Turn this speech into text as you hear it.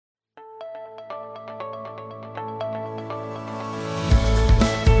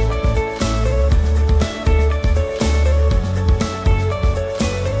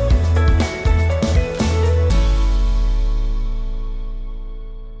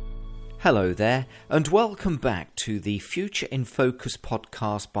Hello there, and welcome back to the Future in Focus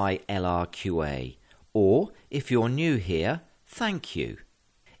podcast by LRQA. Or, if you're new here, thank you.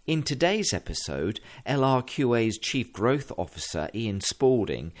 In today's episode, LRQA's Chief Growth Officer Ian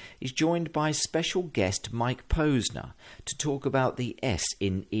Spaulding is joined by special guest Mike Posner to talk about the S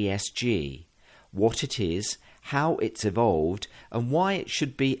in ESG, what it is, how it's evolved, and why it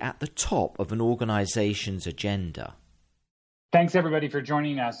should be at the top of an organization's agenda. Thanks, everybody, for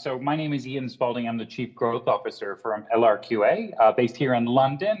joining us. So my name is Ian Spaulding. I'm the Chief Growth Officer from LRQA, based here in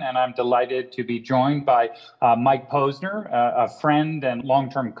London, and I'm delighted to be joined by Mike Posner, a friend and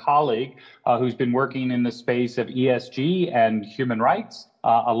long-term colleague who's been working in the space of ESG and human rights,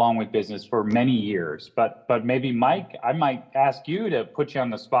 along with business for many years. But maybe, Mike, I might ask you to put you on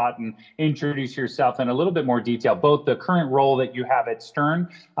the spot and introduce yourself in a little bit more detail, both the current role that you have at Stern,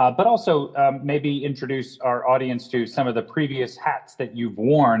 but also maybe introduce our audience to some of the previous hats that you've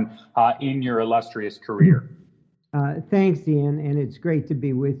worn in your illustrious career. Thanks, Ian, and it's great to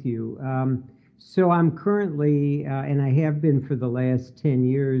be with you. So I'm currently, and I have been for the last 10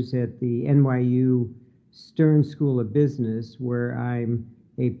 years, at the NYU Stern School of Business, where I'm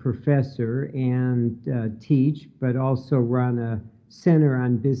a professor and teach, but also run a center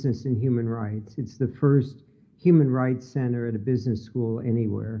on business and human rights. It's the first human rights center at a business school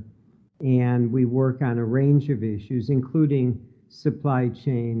anywhere. And we work on a range of issues, including supply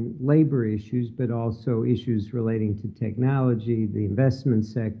chain labor issues, but also issues relating to technology, the investment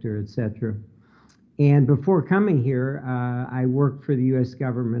sector, et cetera. And before coming here, I worked for the U.S.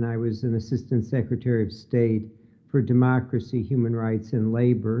 government. I was an Assistant Secretary of State for Democracy, Human Rights, and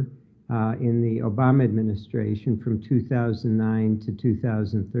Labor in the Obama administration from 2009 to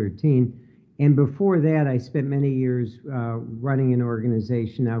 2013. And before that, I spent many years running an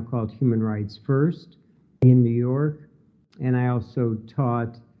organization now called Human Rights First in New York. And I also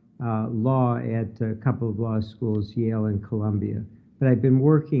taught law at a couple of law schools, Yale and Columbia. But I've been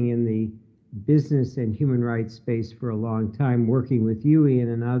working in the business and human rights space for a long time, working with you,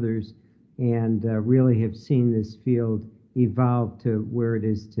 Ian, and others, and really have seen this field evolve to where it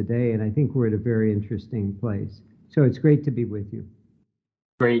is today. And I think we're at a very interesting place. So it's great to be with you.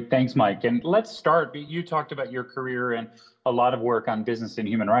 Great. Thanks, Mike. And let's start. You talked about your career and a lot of work on business and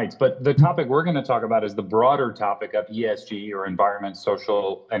human rights, but the topic we're going to talk about is the broader topic of ESG, or environment,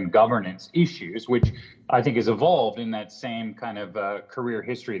 social, and governance issues, which I think has evolved in that same kind of career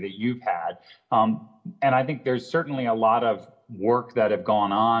history that you've had. And I think there's certainly a lot of work that have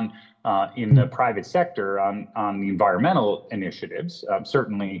gone on in the private sector on the environmental initiatives.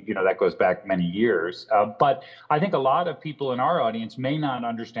 Certainly, that goes back many years. But I think a lot of people in our audience may not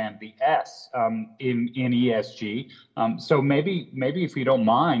understand the S in ESG. So maybe if you don't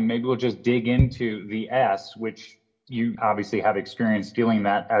mind, maybe we'll just dig into the S, which you obviously have experience dealing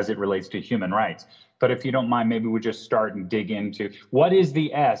that as it relates to human rights. But if you don't mind, maybe we'll just start and dig into what is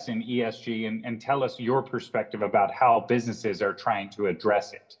the S in ESG, and tell us your perspective about how businesses are trying to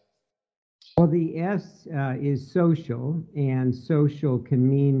address it. Well, the S is social, and social can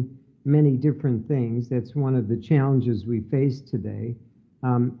mean many different things. That's one of the challenges we face today.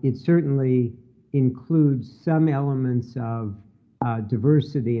 It certainly includes some elements of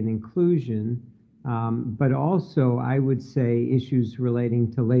diversity and inclusion, but also, I would say, issues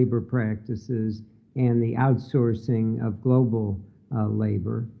relating to labor practices and the outsourcing of global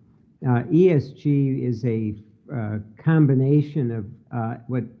labor. ESG is a combination of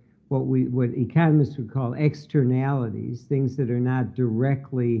what economists would call externalities, things that are not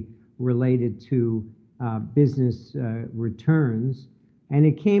directly related to business returns. And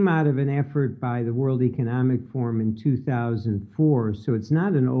it came out of an effort by the World Economic Forum in 2004, so it's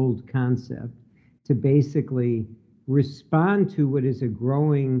not an old concept, to basically respond to what is a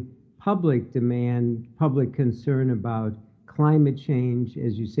growing public demand, public concern about climate change,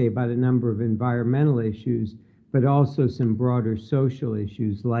 as you say, about a number of environmental issues, but also some broader social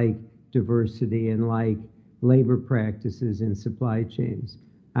issues like diversity and like labor practices in supply chains.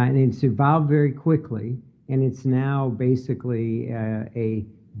 And it's evolved very quickly, and it's now basically a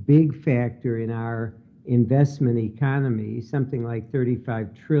big factor in our investment economy. Something like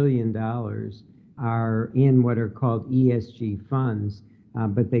 $35 trillion are in what are called ESG funds,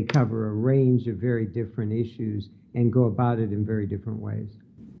 but they cover a range of very different issues and go about it in very different ways.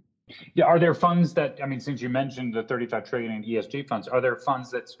 Yeah, are there funds that, since you mentioned the 35 trillion in ESG funds, are there funds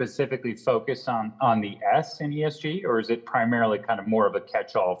that specifically focus on the S in ESG, or is it primarily kind of more of a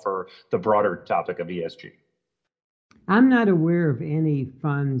catch-all for the broader topic of ESG? I'm not aware of any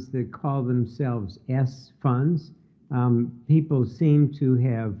funds that call themselves S funds. People seem to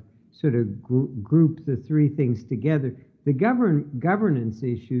have sort of grouped the three things together. the governance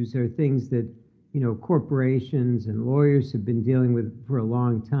issues are things that, corporations and lawyers have been dealing with for a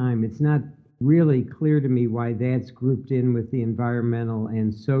long time. It's not really clear to me why that's grouped in with the environmental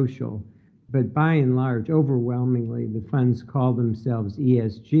and social. But by and large, overwhelmingly, the funds call themselves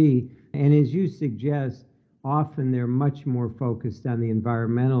ESG. And as you suggest, often they're much more focused on the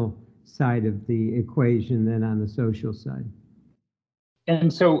environmental side of the equation than on the social side.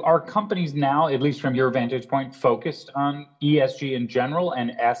 And so are companies now, at least from your vantage point, focused on ESG in general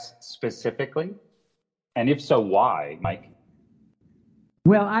and S specifically? And if so, why, Mike?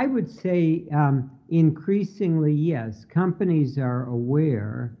 Well, I would say increasingly, yes. Companies are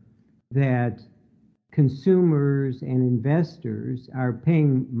aware that consumers and investors are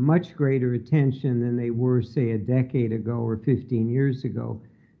paying much greater attention than they were, say, a decade ago or 15 years ago.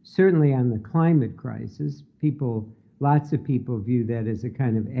 Certainly on the climate crisis, lots of people view that as a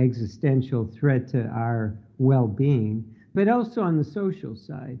kind of existential threat to our well-being. But also on the social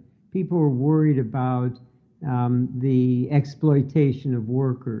side, people are worried about the exploitation of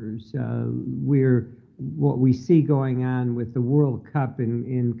workers. What we see going on with the World Cup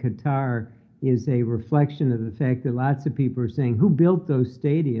in Qatar is a reflection of the fact that lots of people are saying, who built those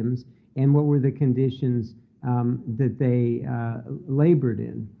stadiums and what were the conditions that they labored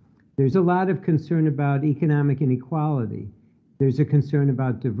in? There's a lot of concern about economic inequality. There's a concern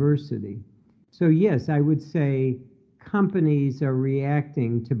about diversity. So yes, I would say companies are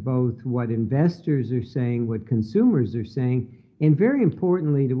reacting to both what investors are saying, what consumers are saying, and very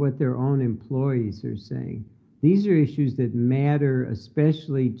importantly, to what their own employees are saying. These are issues that matter,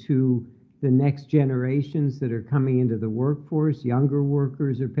 especially to the next generations that are coming into the workforce. Younger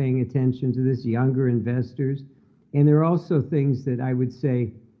workers are paying attention to this, younger investors. And there are also things that I would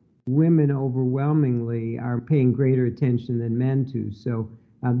say women overwhelmingly are paying greater attention than men to. So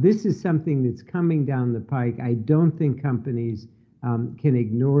this is something that's coming down the pike. I don't think companies can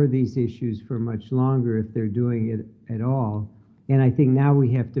ignore these issues for much longer if they're doing it at all. And I think now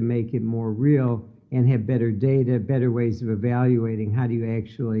we have to make it more real and have better data, better ways of evaluating how do you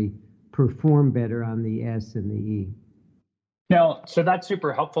actually perform better on the S and the E. Now, so that's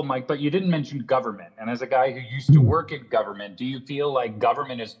super helpful, Mike, but you didn't mention government. And as a guy who used to work in government, do you feel like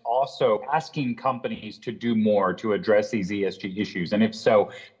government is also asking companies to do more to address these ESG issues? And if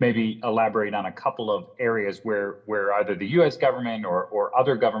so, maybe elaborate on a couple of areas where either the US government or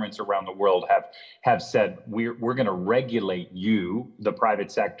other governments around the world have said, we're going to regulate you, the private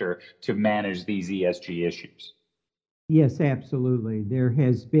sector, to manage these ESG issues. Yes, absolutely. There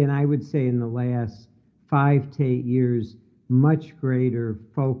has been, I would say, in the last 5 to 8 years, much greater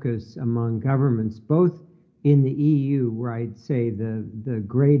focus among governments, both in the EU, where I'd say the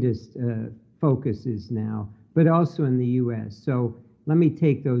greatest focus is now, but also in the US. So let me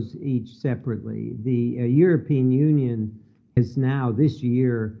take those each separately. The European Union has now this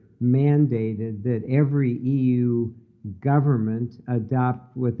year mandated that every EU government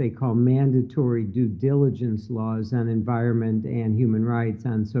adopt what they call mandatory due diligence laws on environment and human rights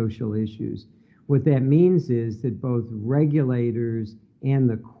on social issues. What that means is that both regulators and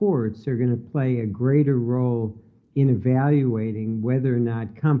the courts are going to play a greater role in evaluating whether or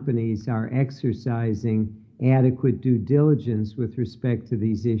not companies are exercising adequate due diligence with respect to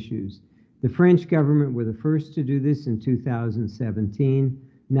these issues. The French government were the first to do this in 2017.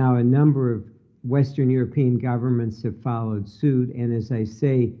 Now a number of Western European governments have followed suit, and as I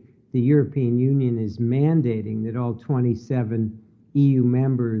say, the European Union is mandating that all 27 EU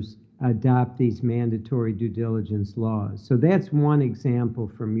members adopt these mandatory due diligence laws. So that's one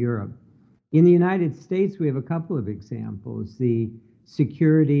example from Europe. In the United States, we have a couple of examples. The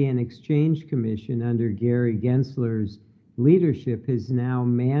Security and Exchange Commission under Gary Gensler's leadership has now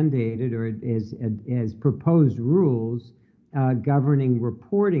mandated or has proposed rules governing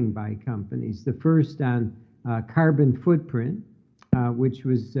reporting by companies. The first on carbon footprint, which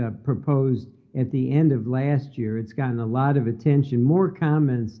was proposed at the end of last year. It's gotten a lot of attention, more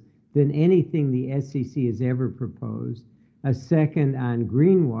comments than anything the SEC has ever proposed. A second on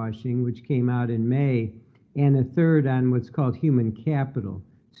greenwashing, which came out in May, and a third on what's called human capital.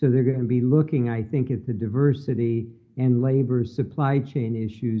 So they're going to be looking, I think, at the diversity and labor supply chain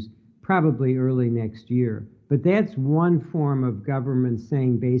issues probably early next year. But that's one form of government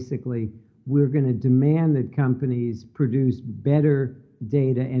saying basically we're going to demand that companies produce better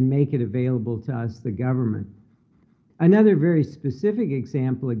data and make it available to us, the government. Another very specific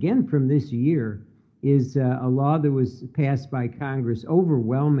example, again from this year, is a law that was passed by Congress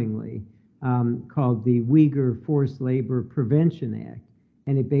overwhelmingly called the Uyghur Forced Labor Prevention Act.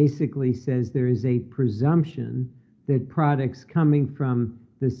 And it basically says there is a presumption that products coming from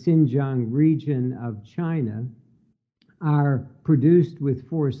the Xinjiang region of China are produced with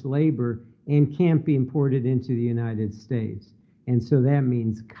forced labor and can't be imported into the United States. And so that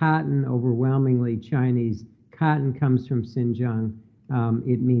means cotton, overwhelmingly Chinese cotton comes from Xinjiang.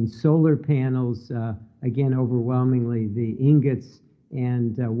 It means solar panels, again, overwhelmingly the ingots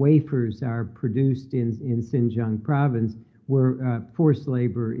and wafers are produced in Xinjiang province, where forced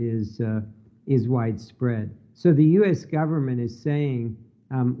labor is widespread. So the U.S. government is saying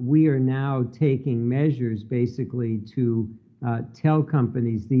we are now taking measures basically to tell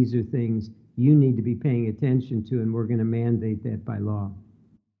companies these are things you need to be paying attention to, and we're going to mandate that by law.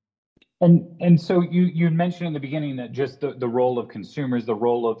 And so you mentioned in the beginning that just the role of consumers, the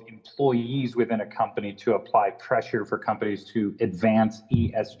role of employees within a company to apply pressure for companies to advance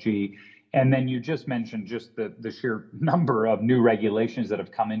ESG. And then you just mentioned just the sheer number of new regulations that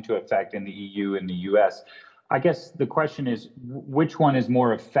have come into effect in the EU and the US. I guess the question is, which one is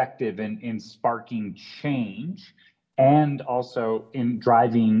more effective in sparking change and also in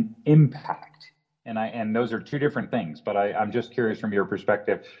driving impact? And those are two different things, but I'm just curious from your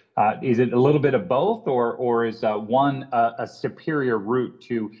perspective, is it a little bit of both, or is one a superior route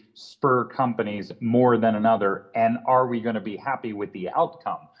to spur companies more than another? And are we going to be happy with the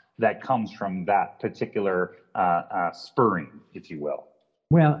outcome that comes from that particular spurring, if you will?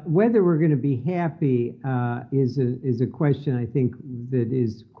 Well, whether we're going to be happy is a question I think that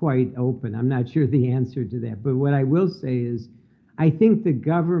is quite open. I'm not sure the answer to that, but what I will say is I think the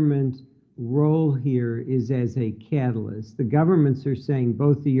government role here is as a catalyst. The governments are saying,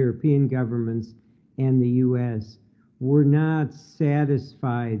 both the European governments and the US, we're not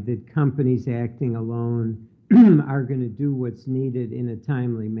satisfied that companies acting alone are going to do what's needed in a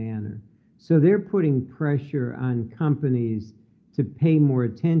timely manner. So they're putting pressure on companies to pay more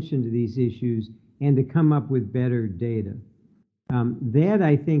attention to these issues and to come up with better data. That,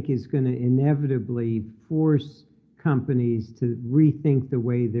 I think, is going to inevitably force companies to rethink the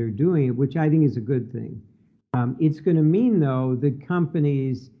way they're doing it, which I think is a good thing. It's going to mean, though, that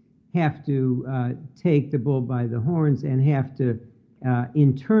companies have to take the bull by the horns and have to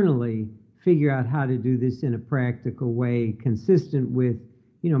internally figure out how to do this in a practical way, consistent with,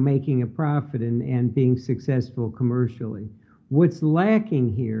 making a profit and being successful commercially. What's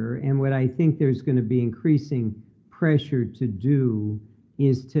lacking here, and what I think there's going to be increasing pressure to do,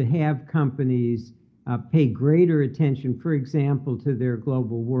 is to have companies pay greater attention, for example, to their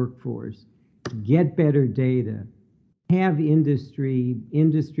global workforce, get better data, have industry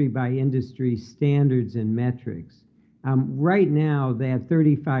by industry standards and metrics. Right now, that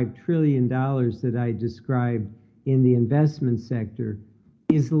 $35 trillion that I described in the investment sector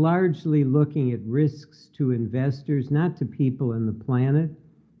is largely looking at risks to investors, not to people and the planet.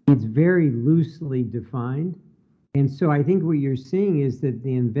 It's very loosely defined. And so I think what you're seeing is that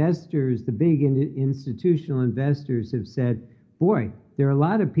the investors, the big institutional investors, have said, boy, there are a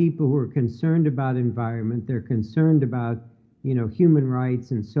lot of people who are concerned about environment. They're concerned about, human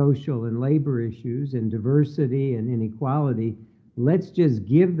rights and social and labor issues and diversity and inequality. Let's just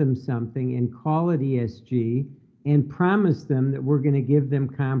give them something and call it ESG and promise them that we're going to give them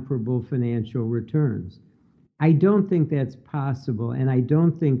comparable financial returns. I don't think that's possible, and I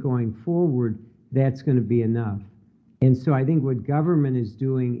don't think going forward that's going to be enough. And so I think what government is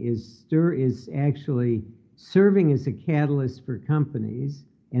doing is actually serving as a catalyst for companies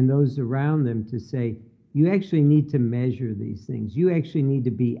and those around them to say, you actually need to measure these things. You actually need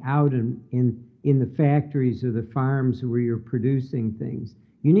to be out in the factories or the farms where you're producing things.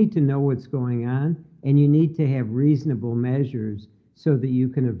 You need to know what's going on, and you need to have reasonable measures so that you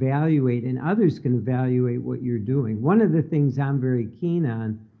can evaluate and others can evaluate what you're doing. One of the things I'm very keen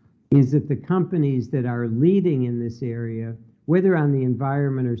on is that the companies that are leading in this area, whether on the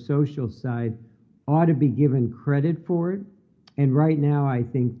environment or social side, ought to be given credit for it. And right now, I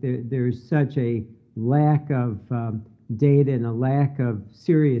think there's such a lack of data and a lack of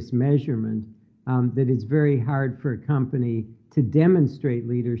serious measurement that it's very hard for a company to demonstrate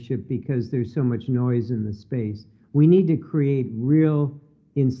leadership because there's so much noise in the space. We need to create real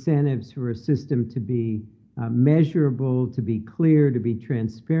incentives for a system to be measurable, to be clear, to be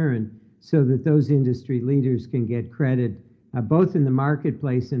transparent, so that those industry leaders can get credit both in the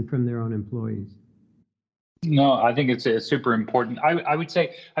marketplace and from their own employees. No, I think it's super important. I would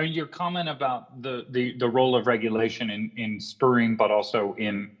say, your comment about the role of regulation in spurring, but also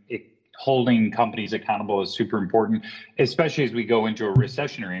in holding companies accountable is super important, especially as we go into a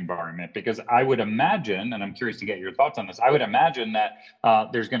recessionary environment, because I would imagine, and I'm curious to get your thoughts on this, I would imagine that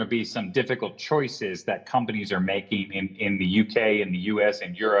there's going to be some difficult choices that companies are making in the UK, in the US,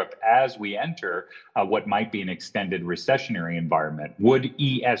 and Europe as we enter what might be an extended recessionary environment. Would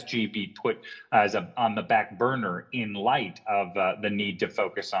ESG be put as on the back burner in light of the need to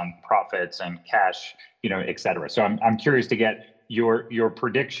focus on profits and cash, et cetera? So I'm curious to get your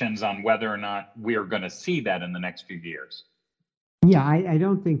predictions on whether or not we are going to see that in the next few years. Yeah, I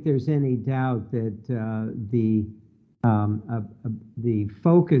don't think there's any doubt that the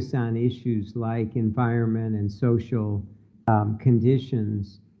focus on issues like environment and social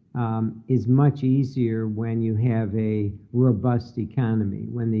conditions is much easier when you have a robust economy.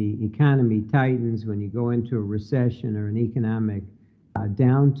 When the economy tightens, when you go into a recession or an economic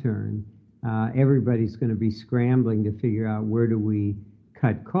downturn, everybody's going to be scrambling to figure out where do we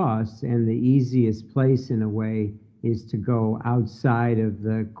cut costs, and the easiest place in a way is to go outside of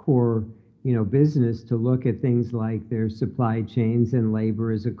the core business to look at things like their supply chains and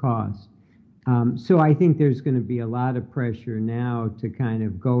labor as a cost. So I think there's going to be a lot of pressure now to kind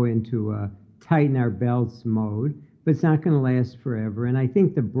of go into a tighten our belts mode, but it's not going to last forever. And I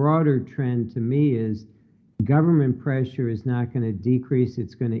think the broader trend to me is government pressure is not going to decrease,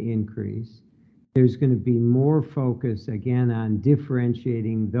 it's going to increase. There's going to be more focus, again, on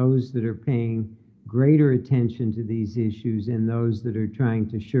differentiating those that are paying greater attention to these issues and those that are trying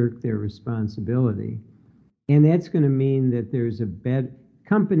to shirk their responsibility. And that's going to mean that there's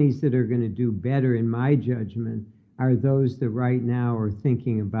companies that are going to do better, in my judgment, are those that right now are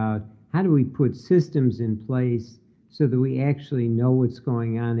thinking about how do we put systems in place so that we actually know what's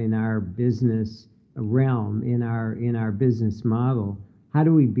going on in our business realm, in our business model. How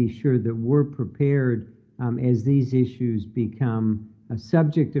do we be sure that we're prepared as these issues become a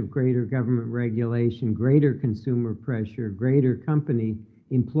subject of greater government regulation, greater consumer pressure, greater company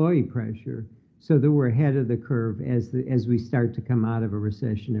employee pressure, so that we're ahead of the curve as we start to come out of a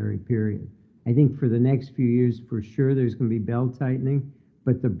recessionary period. I think for the next few years, for sure, there's going to be belt tightening,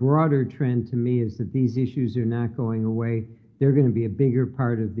 but the broader trend to me is that these issues are not going away. They're going to be a bigger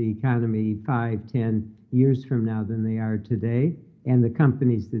part of the economy 5-10 years from now than they are today. And the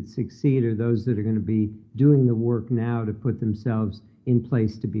companies that succeed are those that are going to be doing the work now to put themselves in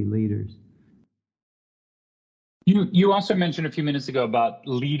place to be leaders. You also mentioned a few minutes ago about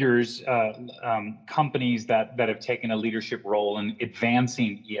leaders, companies that have taken a leadership role in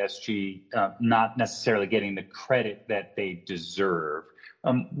advancing ESG, not necessarily getting the credit that they deserve.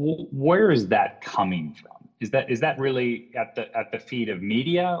 Where is that coming from? Is that really at the feet of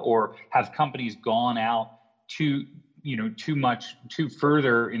media, or have companies gone out too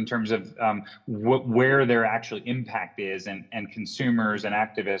further in terms of where their actual impact is, and consumers and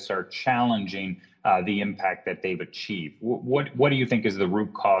activists are challenging the impact that they've achieved? What do you think is the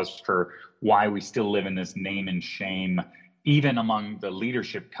root cause for why we still live in this name and shame, even among the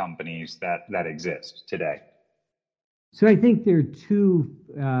leadership companies that exist today? So I think there are two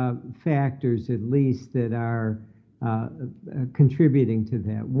factors, at least, that are contributing to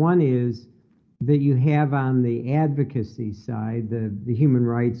that. One is that you have on the advocacy side, the human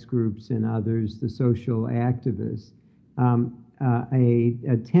rights groups and others, the social activists,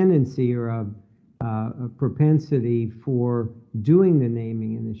 a tendency or a propensity for doing the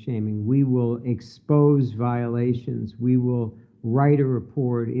naming and the shaming. We will expose violations. We will write a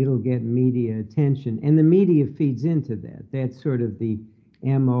report. It'll get media attention. And the media feeds into that. That's sort of the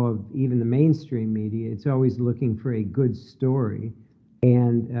MO of even the mainstream media. It's always looking for a good story.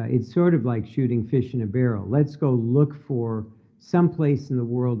 And it's sort of like shooting fish in a barrel. Let's go look for some place in the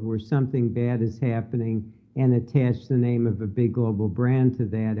world where something bad is happening and attach the name of a big global brand to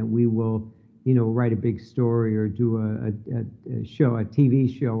that, and we will, write a big story or do a show, a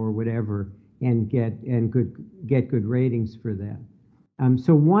TV show or whatever, and get good ratings for that.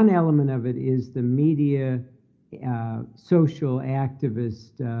 So one element of it is the media, social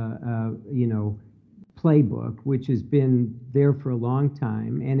activist, playbook, which has been there for a long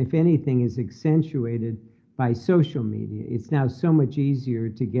time, and if anything is accentuated by social media. It's now so much easier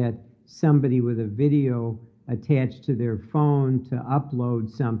to get somebody with a video attached to their phone to upload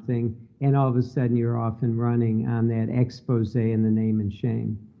something, and all of a sudden you're off and running on that expose and the name and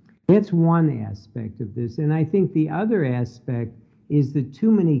shame. That's one aspect of this. And I think the other aspect is that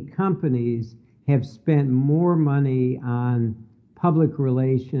too many companies have spent more money on public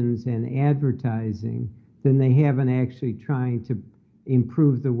relations and advertising than they have in actually trying to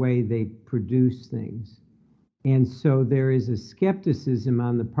improve the way they produce things. And so there is a skepticism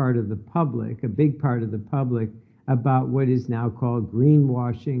on the part of the public, a big part of the public, about what is now called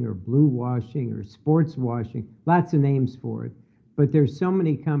greenwashing or blue washing or sports washing, lots of names for it. But there's so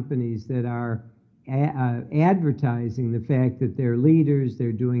many companies that are advertising the fact that they're leaders,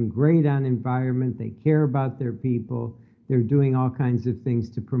 they're doing great on environment, they care about their people, they're doing all kinds of things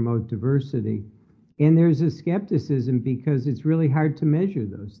to promote diversity. And there's a skepticism because it's really hard to measure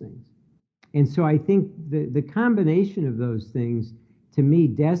those things. And so I think the combination of those things, to me,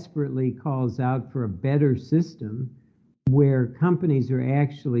 desperately calls out for a better system where companies are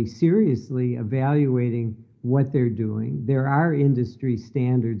actually seriously evaluating what they're doing. There are industry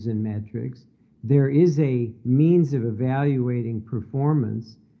standards and metrics. There is a means of evaluating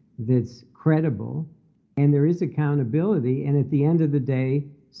performance that's credible, and there is accountability. And at the end of the day,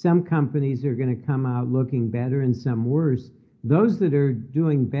 some companies are going to come out looking better and some worse. Those that are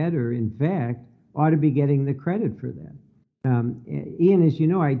doing better, in fact, ought to be getting the credit for that. Ian, as you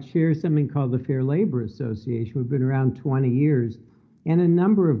know, I chair something called the Fair Labor Association. We've been around 20 years, and a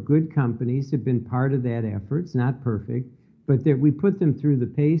number of good companies have been part of that effort. It's not perfect, but we put them through the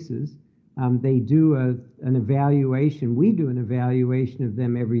paces. They do an evaluation. We do an evaluation of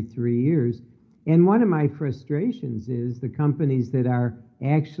them every 3 years. And one of my frustrations is the companies that are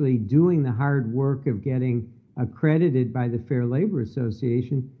actually doing the hard work of getting accredited by the Fair Labor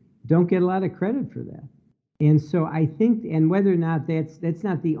Association don't get a lot of credit for that. And so I think, and whether or not that's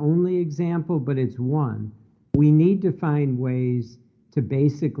not the only example, but it's one, we need to find ways to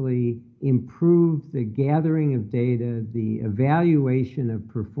basically improve the gathering of data, the evaluation of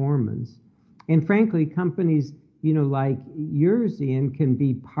performance. And frankly, companies, like yours, Ian, can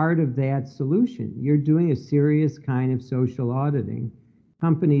be part of that solution. You're doing a serious kind of social auditing.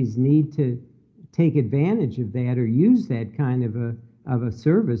 Companies need to take advantage of that or use that kind of a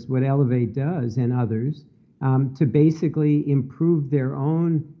service, what Elevate does and others, to basically improve their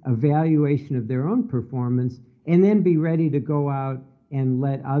own evaluation of their own performance, and then be ready to go out and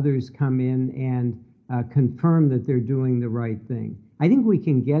let others come in and confirm that they're doing the right thing. I think we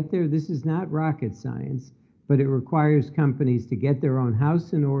can get there. This is not rocket science, but it requires companies to get their own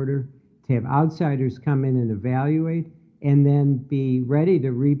house in order, to have outsiders come in and evaluate, and then be ready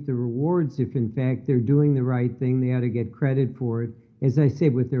to reap the rewards if, in fact, they're doing the right thing. They ought to get credit for it, as I say,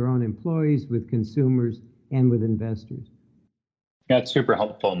 with their own employees, with consumers, and with investors. That's super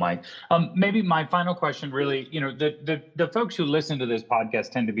helpful, Mike. Maybe my final question, really, the folks who listen to this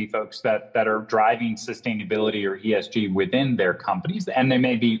podcast tend to be folks that are driving sustainability or ESG within their companies, and they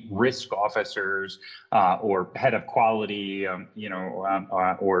may be risk officers or head of quality, or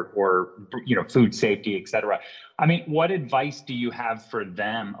food safety, et cetera. I mean, what advice do you have for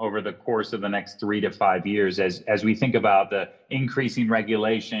them over the course of the next 3 to 5 years as we think about the increasing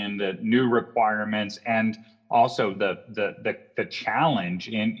regulation, the new requirements, and also the challenge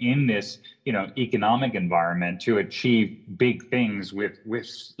in this economic environment to achieve big things with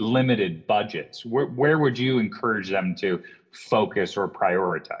limited budgets? Where would you encourage them to focus or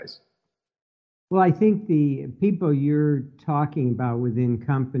prioritize? Well, I think the people you're talking about within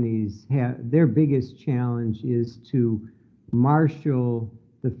companies their biggest challenge is to marshal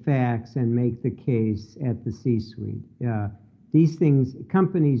the facts and make the case at the C-suite. These things,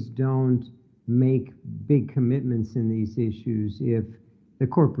 companies don't make big commitments in these issues if the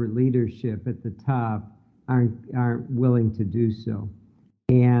corporate leadership at the top aren't willing to do so.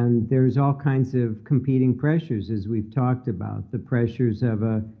 And there's all kinds of competing pressures, as we've talked about, the pressures of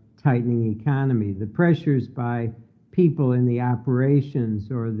a tightening economy, the pressures by people in the operations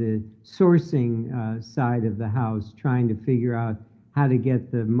or the sourcing side of the house trying to figure out how to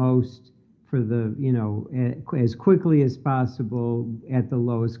get the most for as quickly as possible at the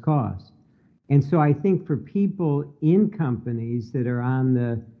lowest cost. And so I think for people in companies that are on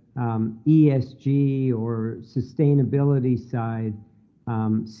the ESG or sustainability side,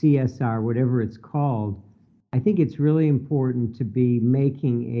 CSR, whatever it's called, I think it's really important to be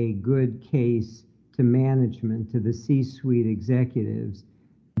making a good case to management, to the C-suite executives,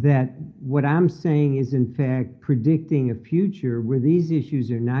 that what I'm saying is in fact predicting a future where these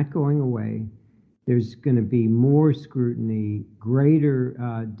issues are not going away. There's going to be more scrutiny,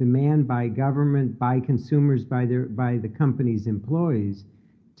 greater demand by government, by consumers, by the company's employees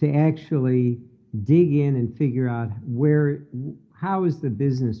to actually dig in and figure out how is the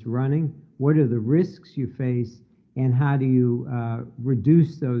business running, what are the risks you face, and how do you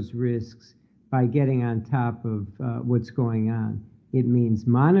reduce those risks by getting on top of what's going on. It means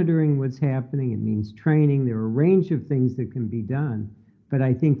monitoring what's happening. It means training. There are a range of things that can be done. But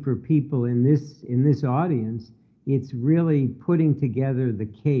I think for people in this audience, it's really putting together the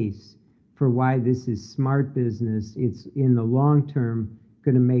case for why this is smart business. It's in the long term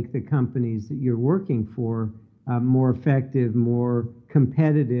going to make the companies that you're working for more effective, more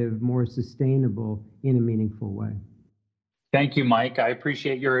competitive, more sustainable in a meaningful way. Thank you, Mike. I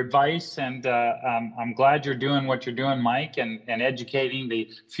appreciate your advice, and I'm glad you're doing what you're doing, Mike, and educating the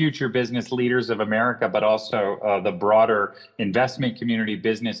future business leaders of America, but also the broader investment community,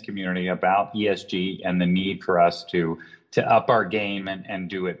 business community about ESG and the need for us to up our game and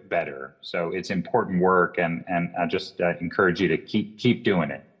do it better. So it's important work, and I just encourage you to keep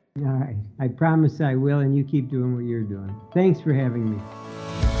doing it. All right. I promise I will, and you keep doing what you're doing. Thanks for having me.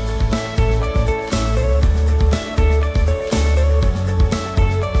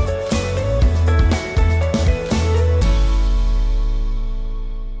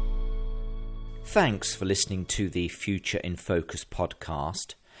 Thanks for listening to the Future in Focus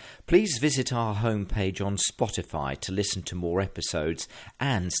podcast. Please visit our homepage on Spotify to listen to more episodes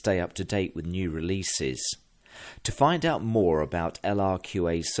and stay up to date with new releases. To find out more about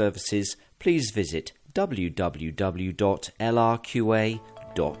LRQA services, please visit www.lrqa.com.